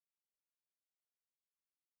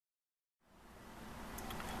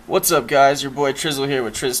What's up, guys? Your boy Trizzle here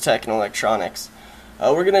with TrizzTech&Electronix.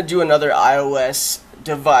 We're going to do another iOS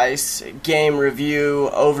device game review,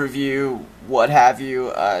 overview, what have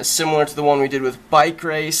you, similar to the one we did with Bike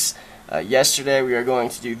Race. Yesterday we are going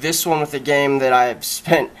to do this one with a game that I have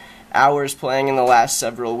spent hours playing in the last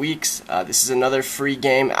several weeks. This is another free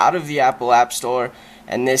game out of the Apple App Store,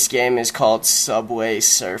 and this game is called Subway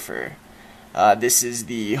Surfer. This is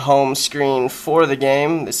the home screen for the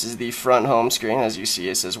game. This is the front home screen. As you see,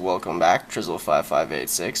 it says welcome back,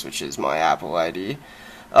 Trizzle5586, which is my Apple ID,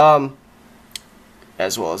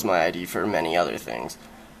 as well as my ID for many other things.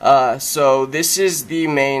 So this is the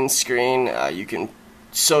main screen. You can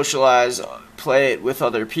socialize, play it with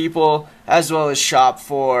other people, as well as shop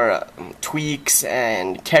for tweaks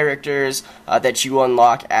and characters that you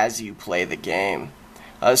unlock as you play the game.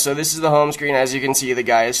 So this is the home screen. As you can see, the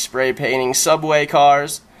guy is spray painting subway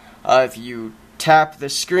cars. If you tap the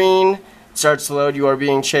screen, it starts to load. You are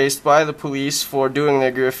being chased by the police for doing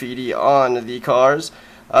their graffiti on the cars.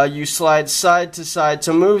 You slide side to side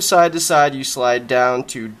to move side to side. You slide down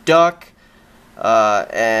to duck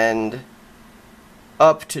and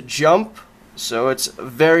up to jump. So it's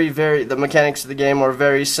the mechanics of the game are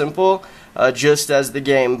very simple, just as the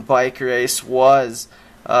game Bike Race was.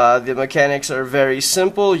 The mechanics are very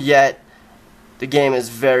simple, yet the game is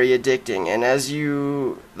very addicting. And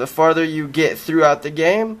the farther you get throughout the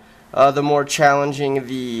game, the more challenging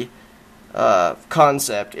the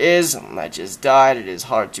concept is. I just died. It is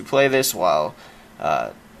hard to play this while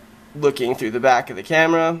looking through the back of the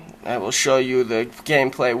camera. I will show you the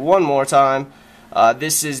gameplay one more time.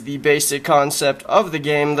 This is the basic concept of the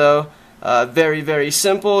game, though. Very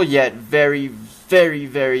simple, yet very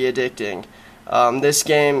addicting. This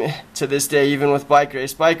game, to this day, even with Bike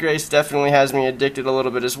Race definitely has me addicted a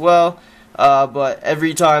little bit as well. But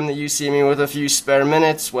every time that you see me with a few spare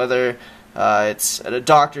minutes, whether it's at a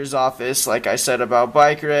doctor's office, like I said about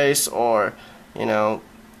Bike Race, or, you know,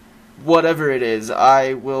 whatever it is,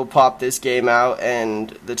 I will pop this game out,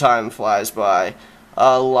 and the time flies by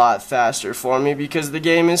a lot faster for me because the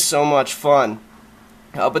game is so much fun.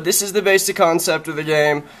 But this is the basic concept of the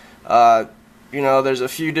game. You know, there's a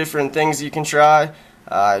few different things you can try.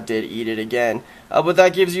 I did eat it again. But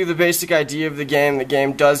that gives you the basic idea of the game. The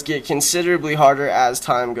game does get considerably harder as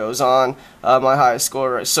time goes on. My highest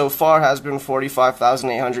score so far has been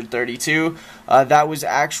 45,832. That was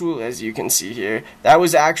as you can see here, that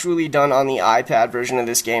was actually done on the iPad version of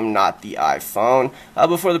this game, not the iPhone.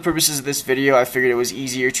 But for the purposes of this video, I figured it was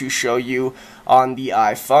easier to show you on the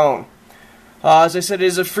iPhone. As I said, it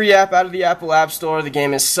is a free app out of the Apple App Store. The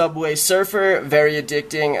game is Subway Surfer, very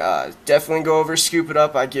addicting. Definitely go over, scoop it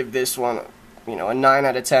up. I give this one, you know, a 9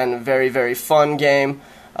 out of 10. Very fun game.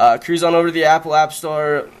 Cruise on over to the Apple App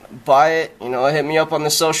Store, buy it. You know, hit me up on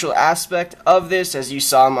the social aspect of this. As you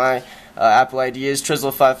saw, my Apple ID is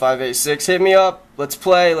Trizzle5586. Hit me up. Let's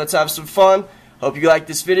play. Let's have some fun. Hope you liked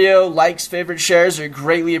this video. Likes, favorites, shares are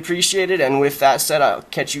greatly appreciated. And with that said, I'll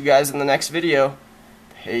catch you guys in the next video.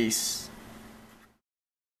 Peace.